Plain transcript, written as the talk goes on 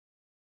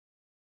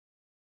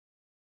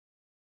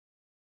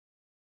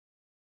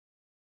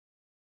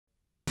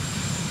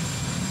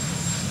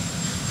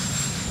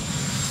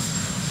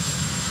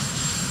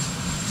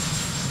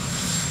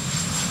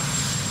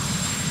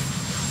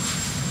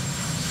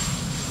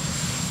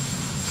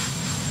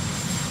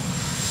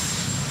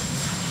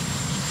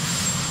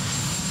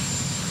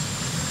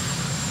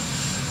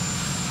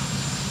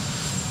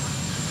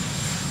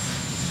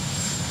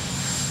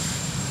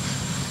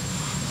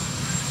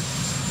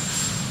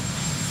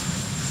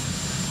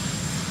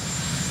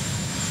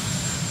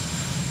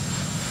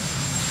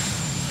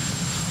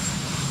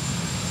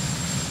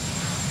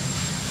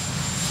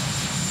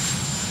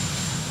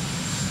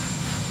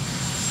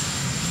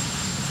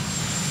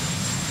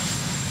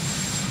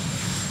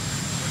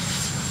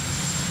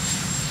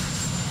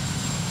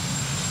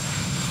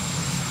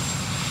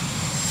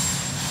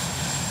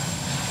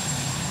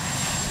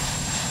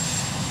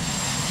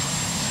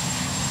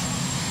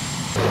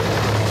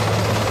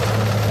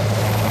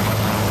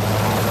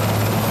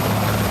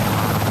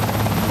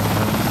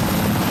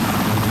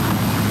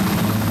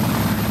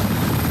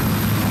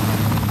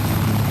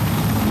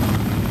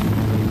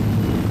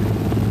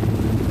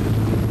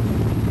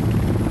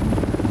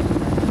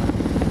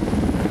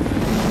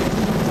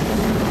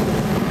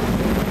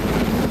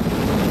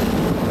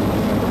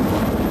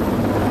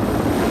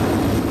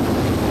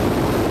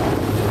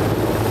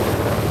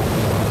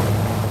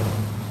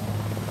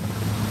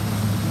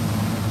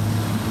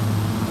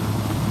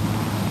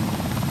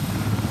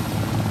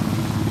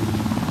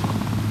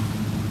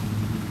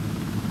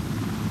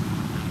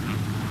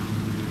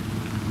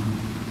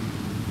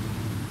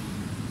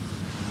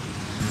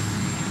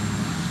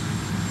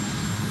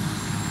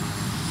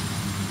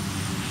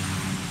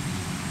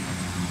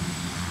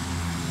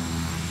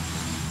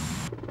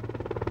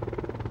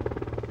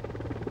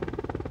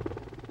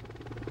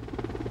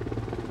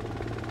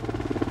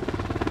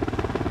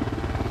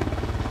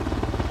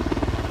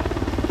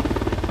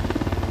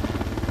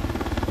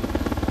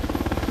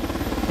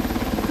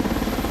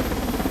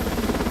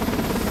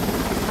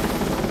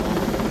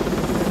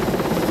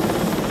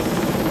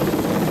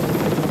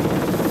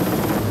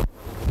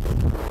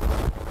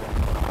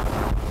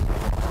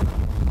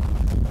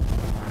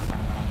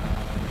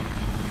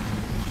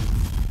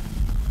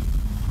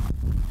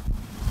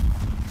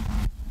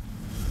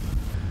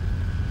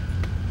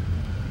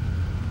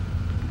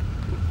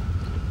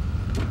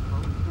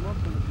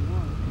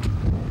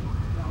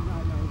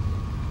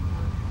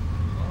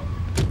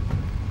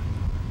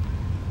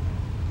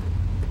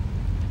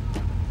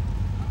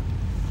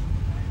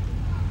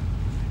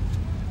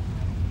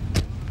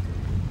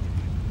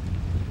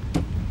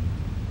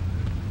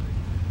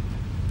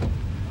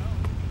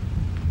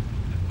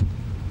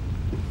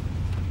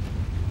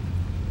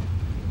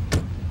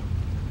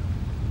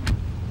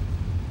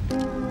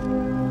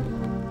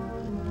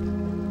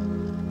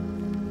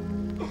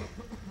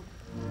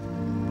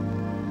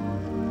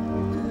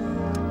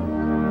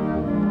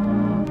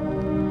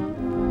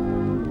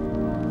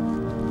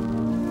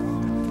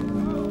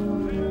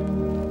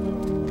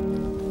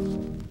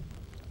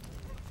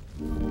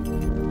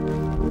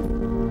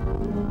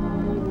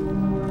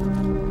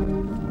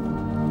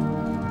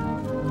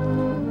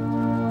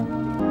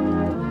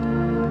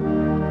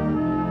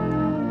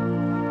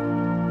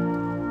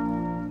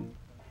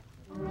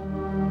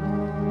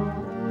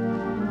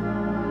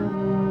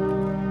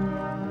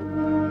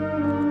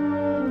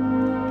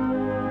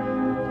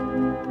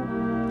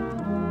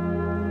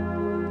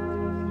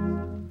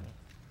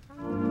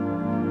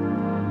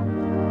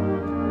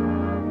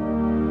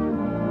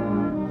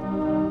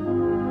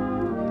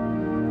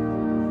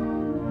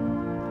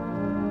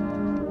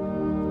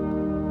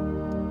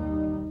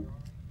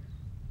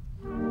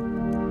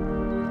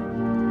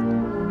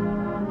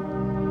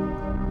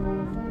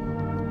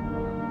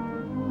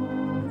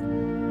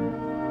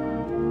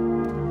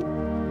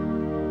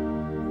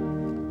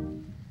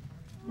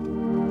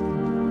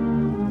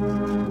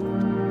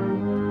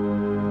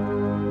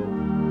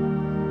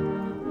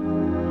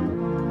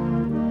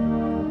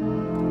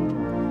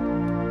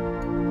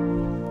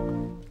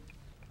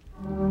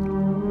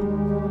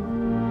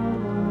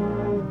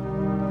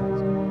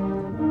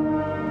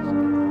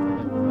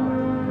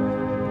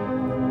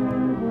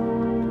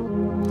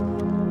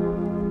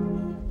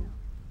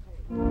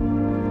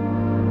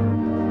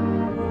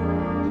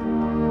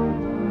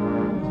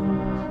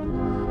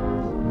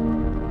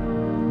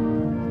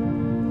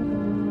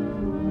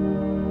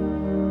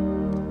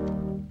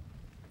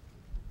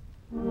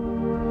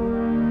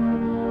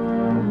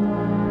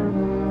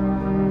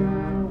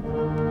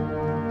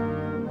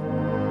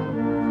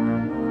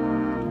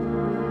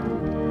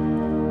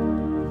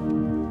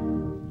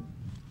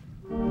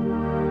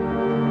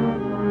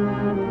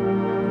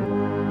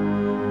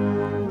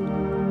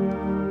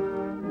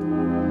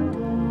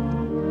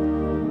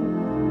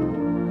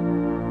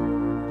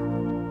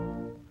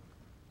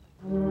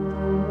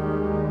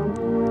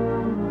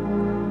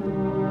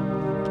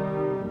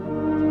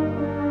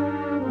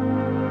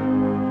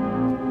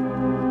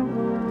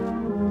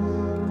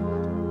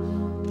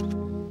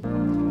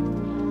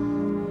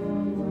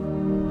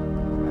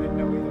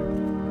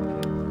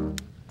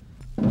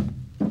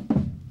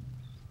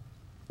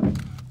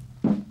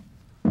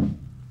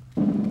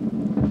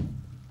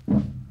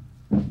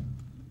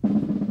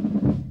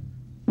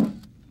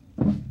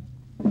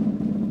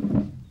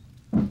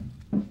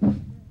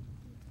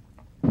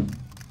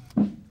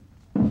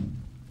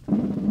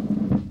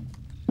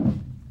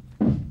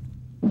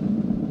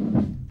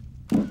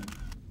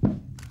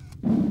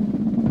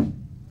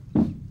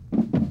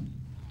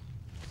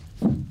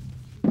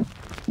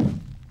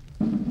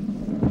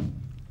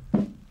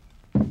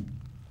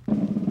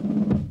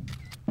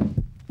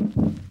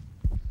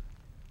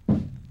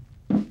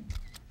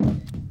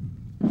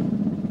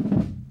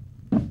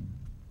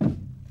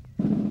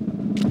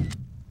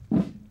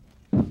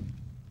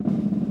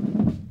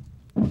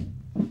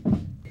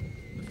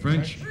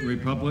French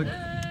Republic,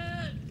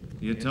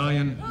 the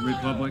Italian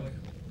Republic,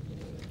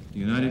 the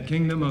United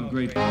Kingdom of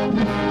Great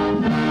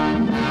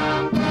Britain.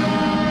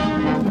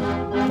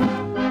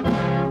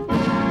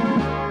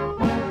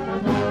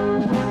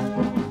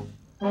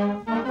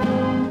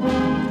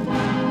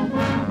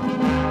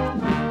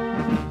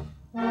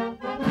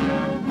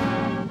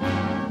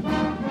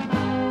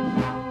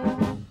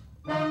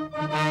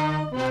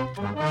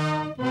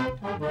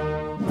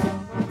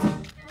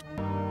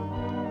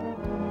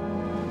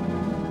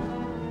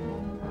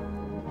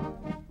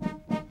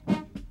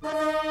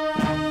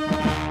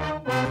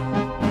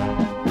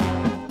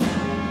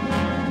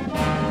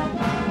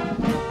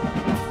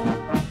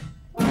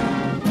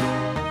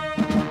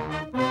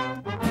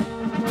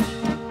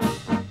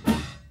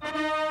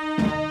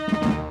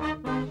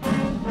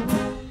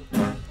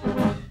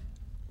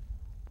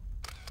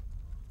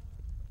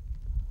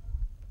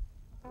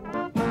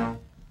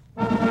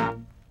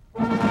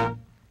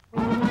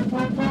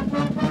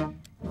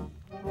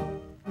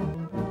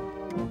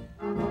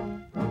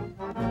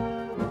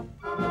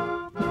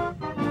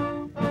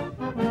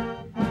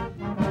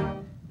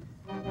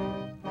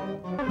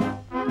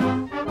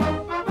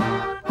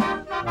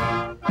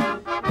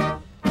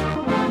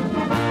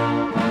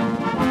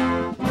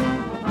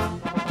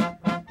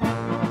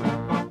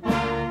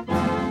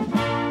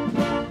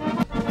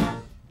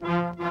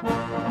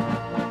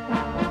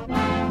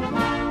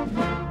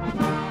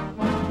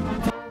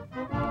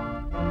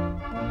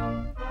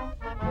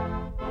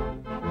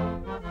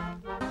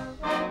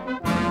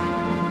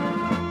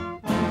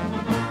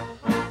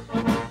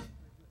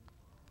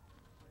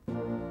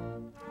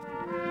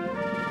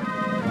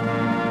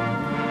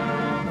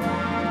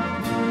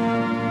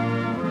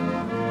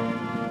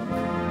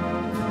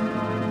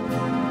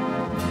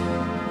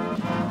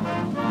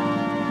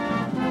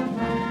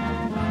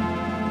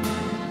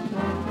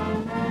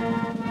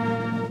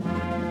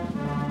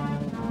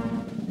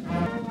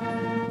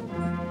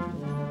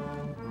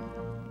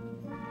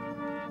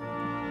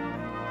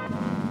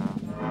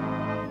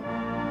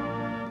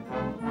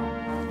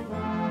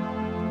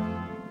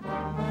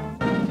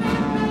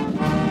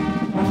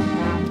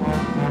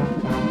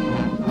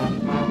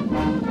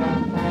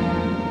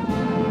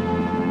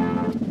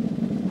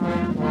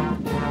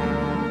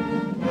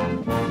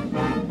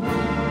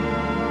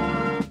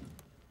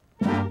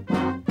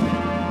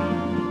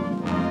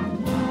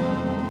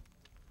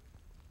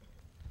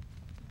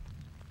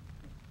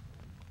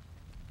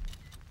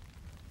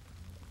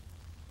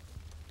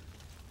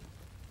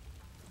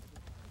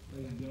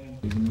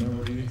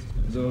 Memory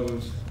of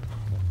those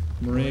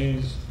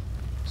Marines,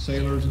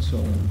 sailors, and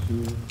soldiers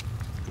who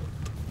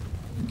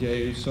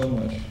gave so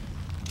much.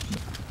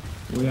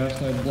 We ask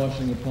thy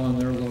blessing upon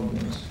their loved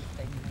ones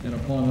and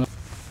upon us.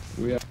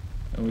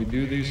 And we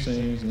do these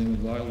things in the name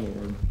of thy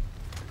Lord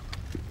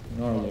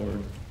and our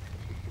Lord.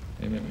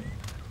 Amen.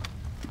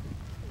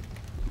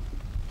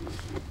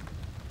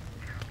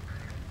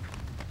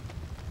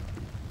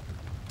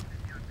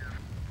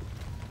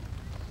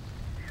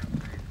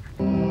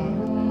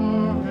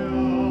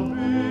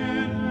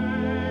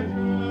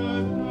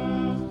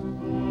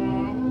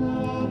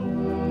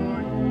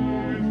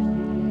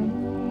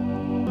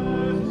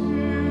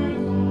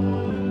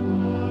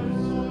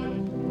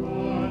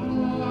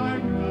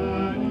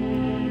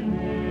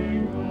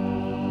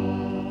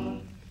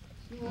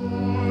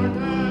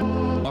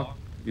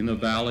 In the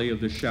valley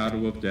of the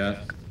shadow of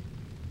death,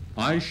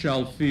 I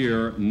shall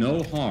fear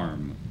no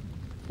harm,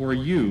 for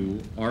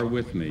you are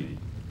with me.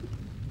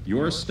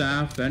 Your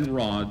staff and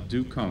rod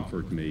do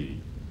comfort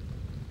me.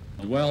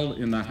 Dwell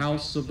in the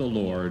house of the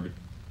Lord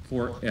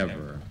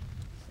forever.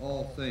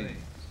 All things.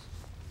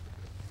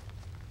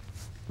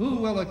 Who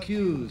will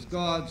accuse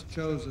God's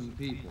chosen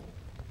people?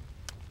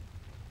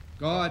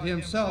 God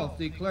himself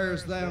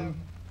declares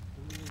them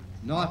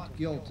not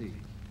guilty.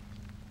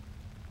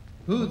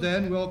 Who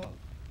then will?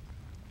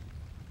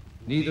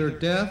 Neither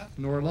death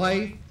nor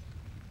life,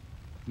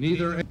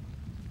 neither.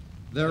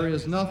 There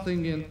is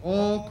nothing in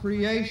all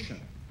creation,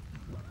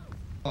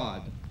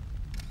 God,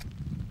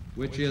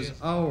 which is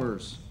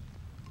ours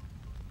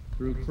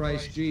through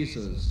Christ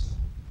Jesus,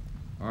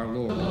 our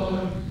Lord.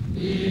 Lord,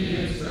 he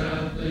is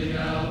trampling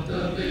out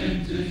the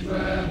vintage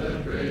where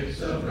the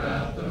grapes of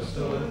wrath are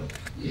stored.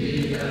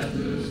 He has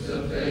loosed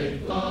a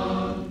faithful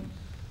bond.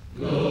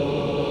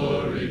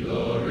 Glory,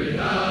 glory,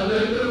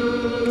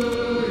 hallelujah.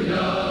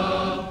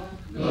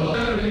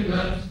 Glory,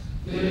 blessed,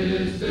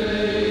 his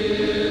day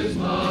is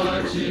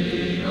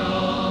marching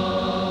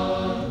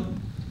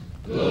on.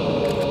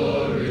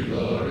 Glory,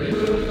 glory,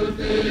 truth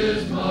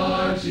is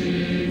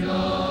marching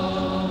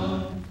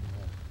on.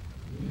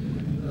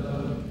 In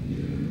the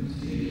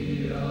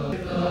beauty of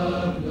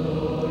the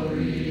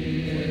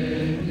glory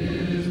in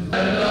his.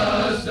 Let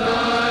us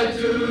die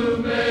to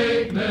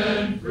make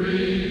men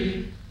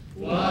free,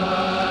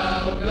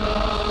 while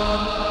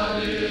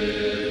God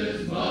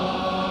is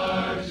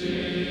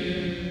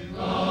marching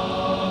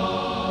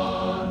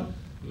on.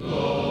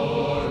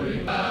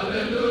 Glory,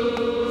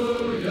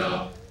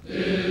 hallelujah,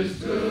 his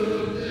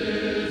truth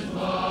is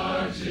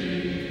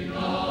marching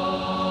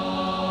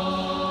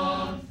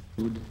on.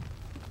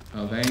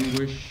 of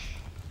anguish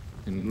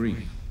and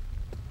grief.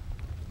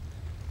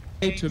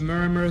 To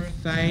murmur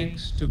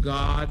thanks to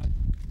God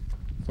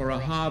for a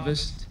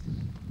harvest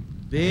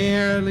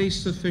barely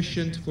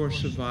sufficient for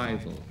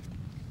survival.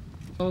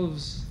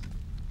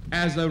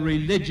 As a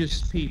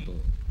religious people,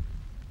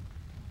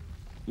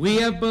 we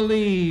have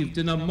believed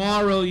in a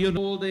moral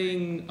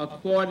unity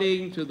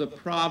according to the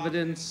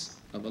providence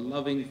of a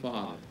loving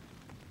Father.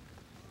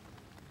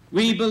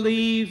 We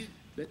believe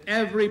that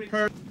every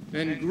person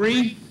and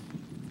grief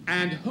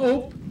and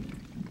hope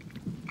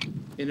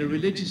in a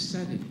religious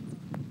setting,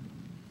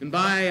 and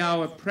by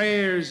our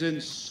prayers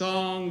and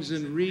songs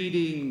and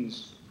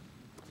readings,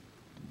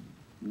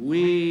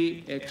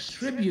 we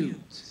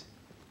attribute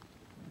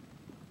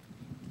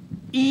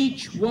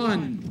each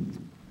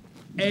one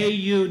a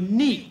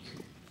unique,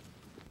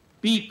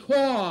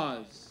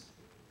 because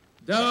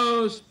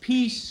those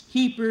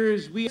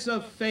peacekeepers we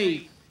of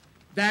faith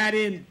that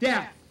in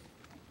death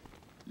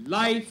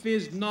life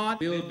is not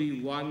will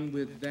be one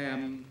with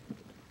them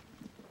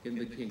in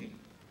the kingdom.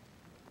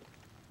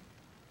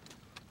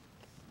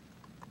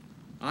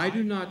 I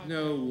do not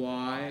know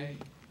why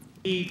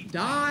he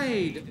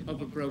died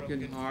of a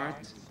broken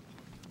heart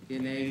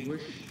in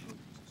anguish.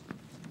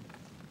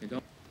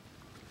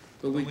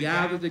 But we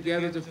gather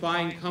together to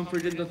find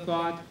comfort in the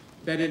thought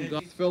that in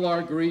God Fill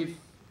our grief.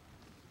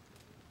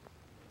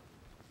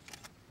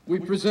 We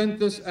present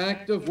this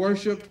act of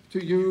worship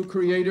to you,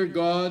 Creator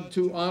God,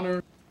 to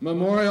honor,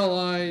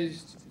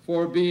 memorialized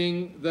for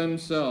being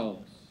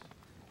themselves,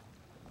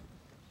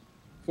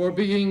 for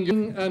being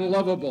young and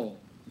lovable,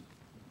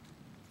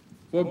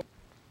 for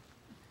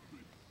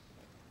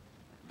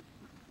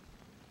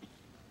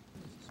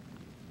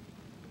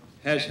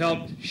has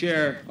helped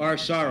share our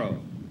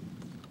sorrow.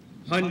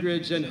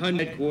 Hundreds and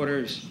hundreds of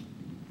headquarters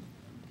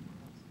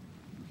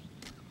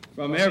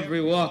from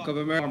every walk of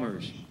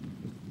Americans,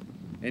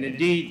 and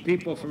indeed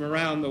people from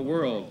around the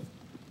world,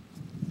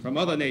 from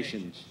other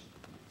nations.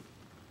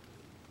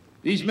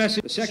 These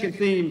messages, the second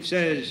theme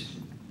says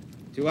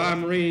to our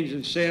Marines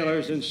and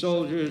sailors and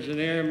soldiers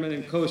and airmen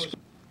and Coast Guard,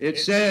 it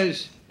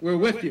says, we're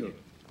with you.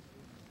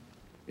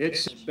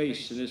 It's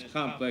base in this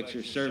complex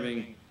are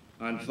serving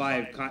on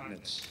 5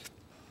 continents.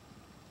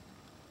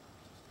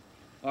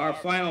 Our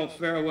final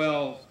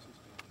farewell,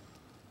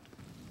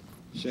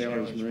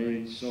 sailors,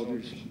 Marines,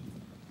 soldiers.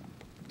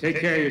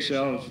 Take care of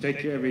yourselves, take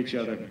care of each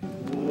other.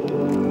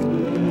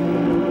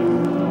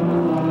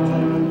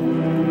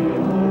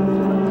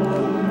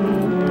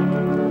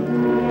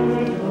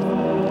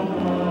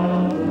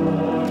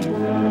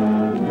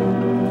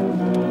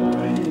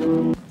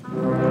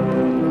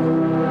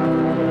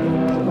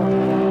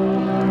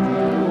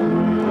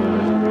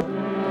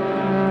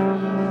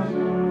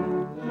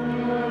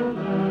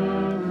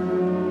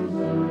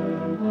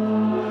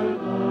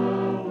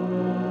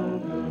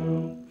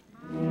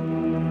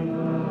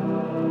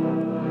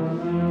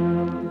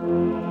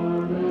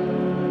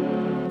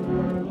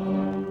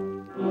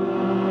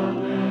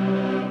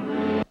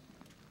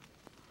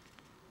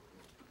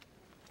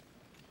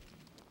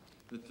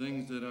 The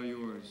things that are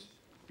yours.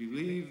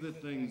 Believe the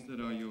things that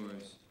are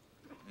yours,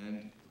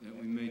 and that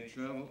we may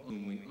travel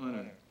whom we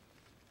honor.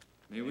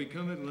 May we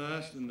come at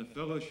last in the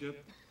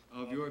fellowship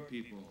of your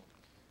people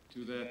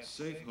to that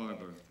safe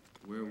harbor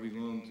where we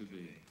long to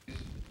be.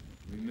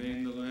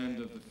 Remain the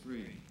land of the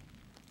free.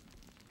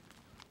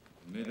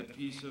 And may the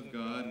peace of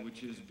God,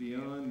 which is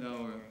beyond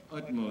our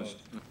utmost.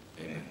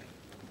 Amen.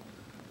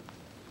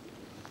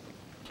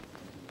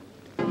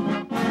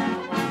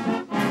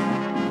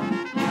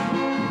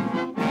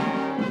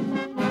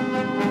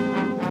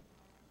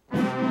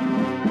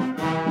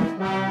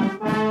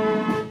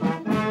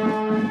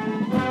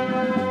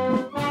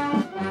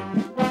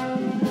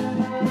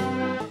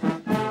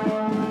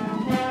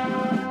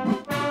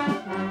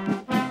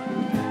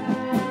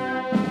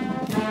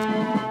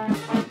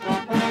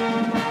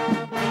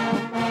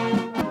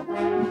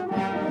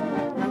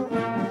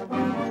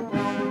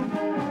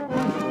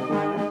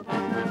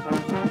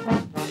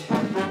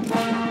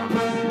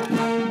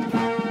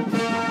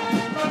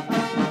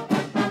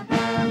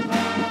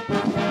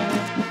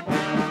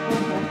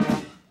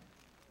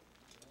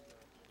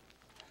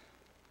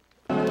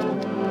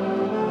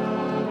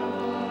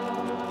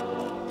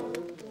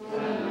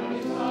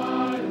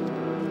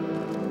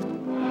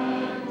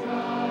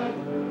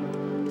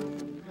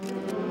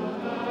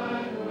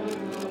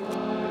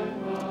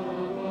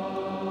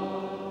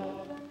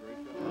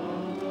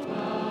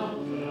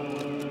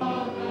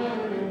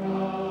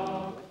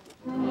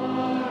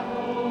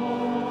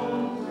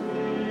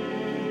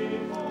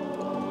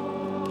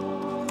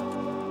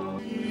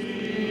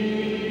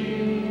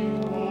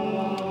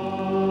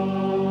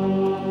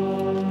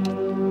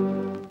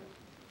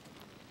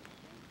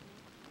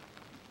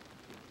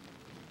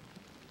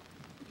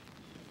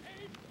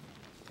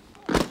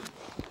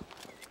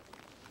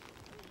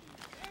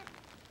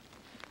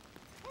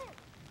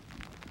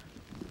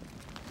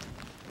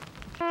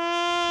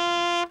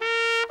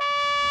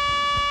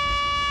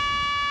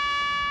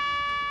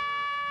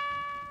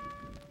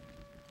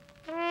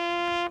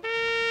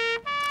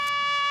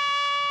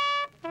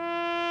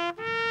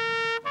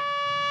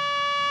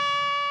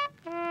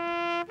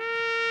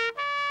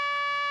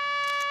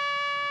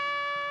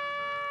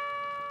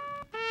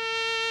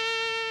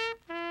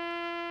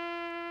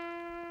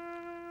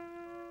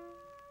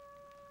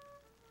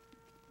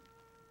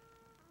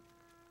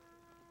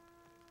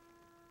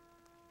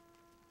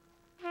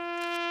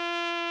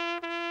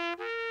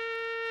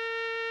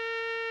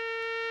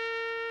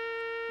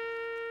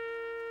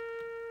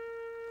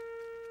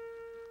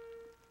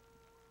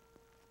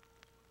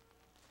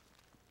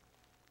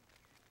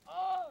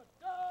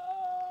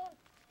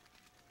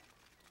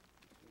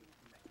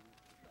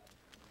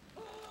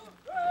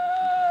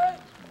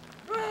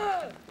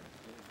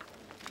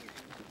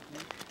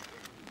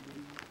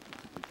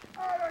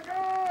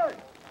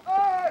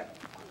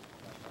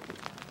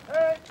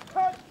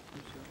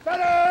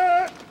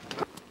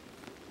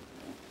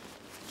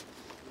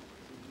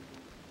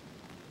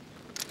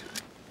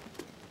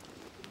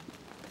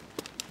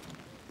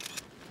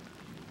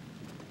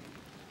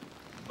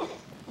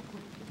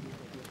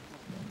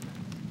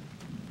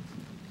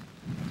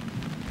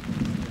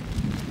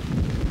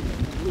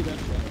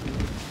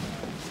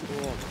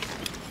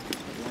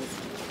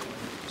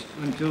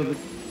 until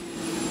the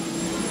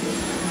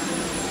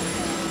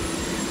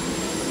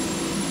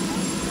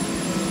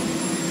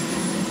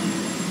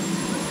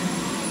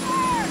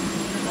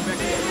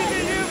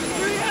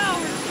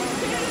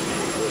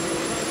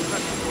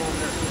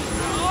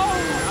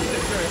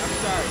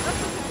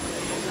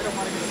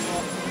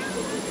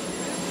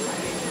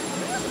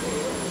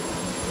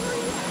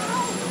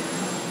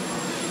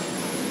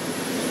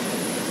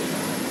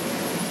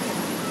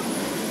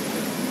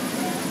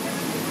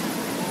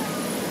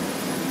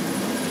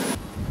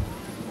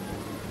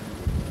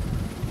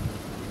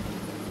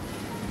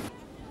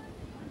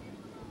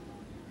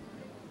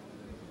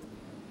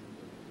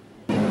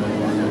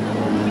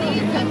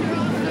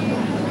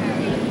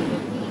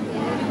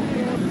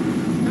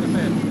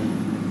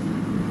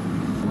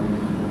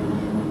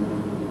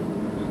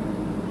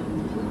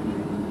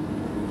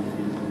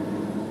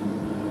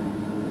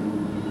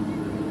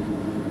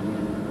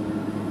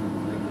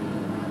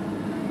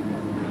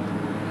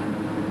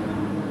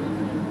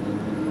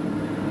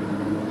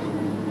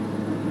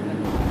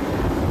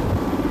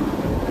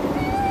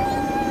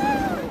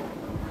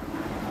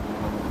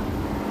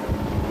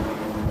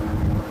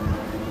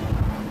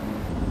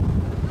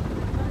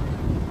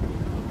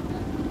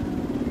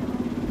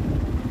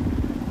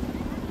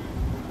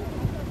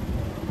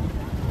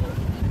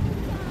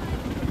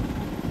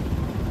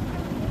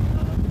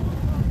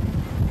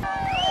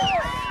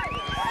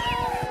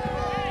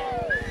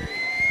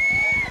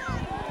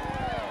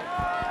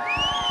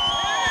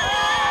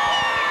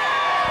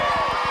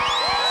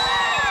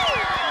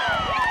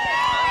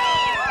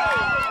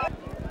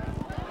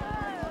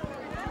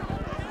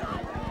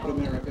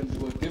Americans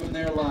who have given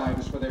their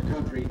lives for their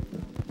country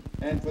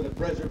and for the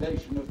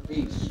preservation of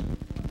peace.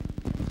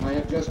 I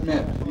have just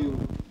met you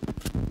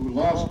who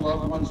lost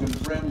loved ones and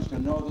friends to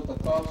know that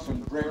the thoughts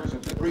and prayers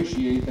of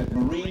appreciate that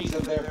Marines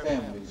and their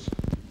families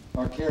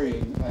are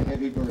carrying a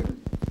heavy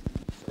burden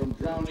from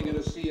drowning in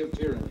a sea of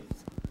tyranny.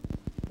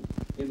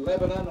 In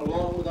Lebanon,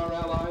 along with our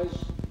allies,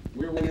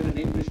 we're Reagan and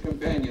English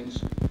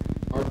companions,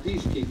 are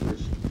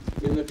peacekeepers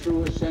in the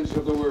truest sense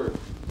of the word.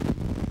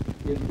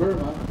 In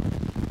Burma,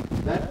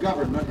 that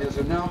government has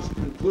announced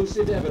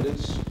conclusive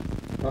evidence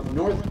of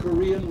North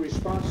Korean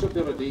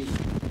responsibility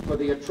for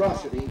the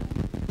atrocity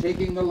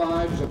taking the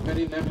lives of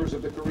many members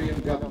of the Korean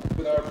government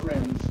with our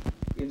friends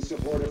in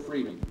support of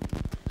freedom.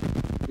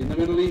 In the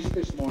Middle East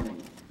this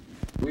morning,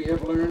 we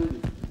have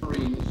learned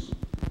Marines,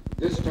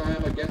 this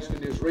time against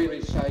an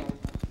Israeli site,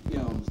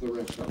 beyond the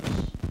rest of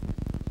us.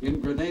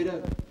 In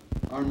Grenada,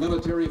 our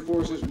military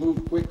forces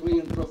moved quickly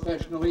and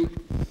professionally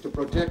to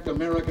protect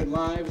American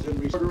lives and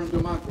restore order and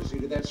democracy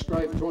to that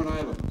strife-torn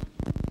island.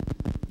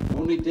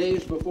 Only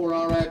days before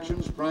our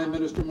actions, Prime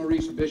Minister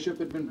Maurice Bishop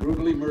had been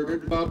brutally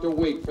murdered, about to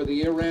wait for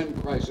the Iran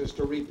crisis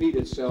to repeat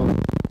itself,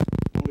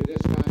 only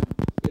this time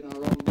in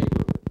our own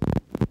neighborhood,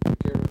 the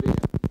Caribbean.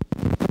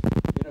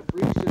 In a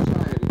free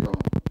society,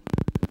 though,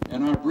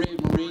 and our brave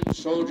Marines,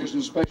 soldiers,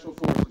 and special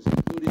forces,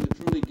 including the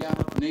truly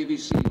gallant Navy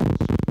SEALs,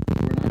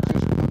 were not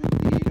just coming to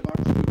the aid of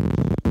our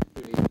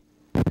troops,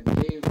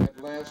 and gave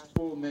that last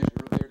full measure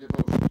of their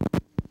devotion.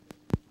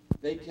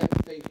 They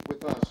kept faith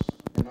with us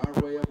and our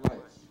way of life.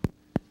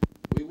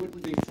 We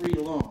wouldn't be free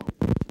long,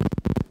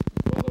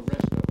 while the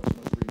rest of us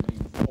must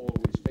remain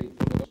always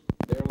faithful to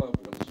their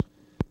loved ones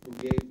who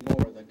gave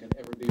more than can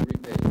ever be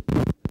repaid.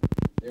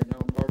 They're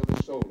now part of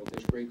the soul of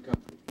this great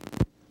country.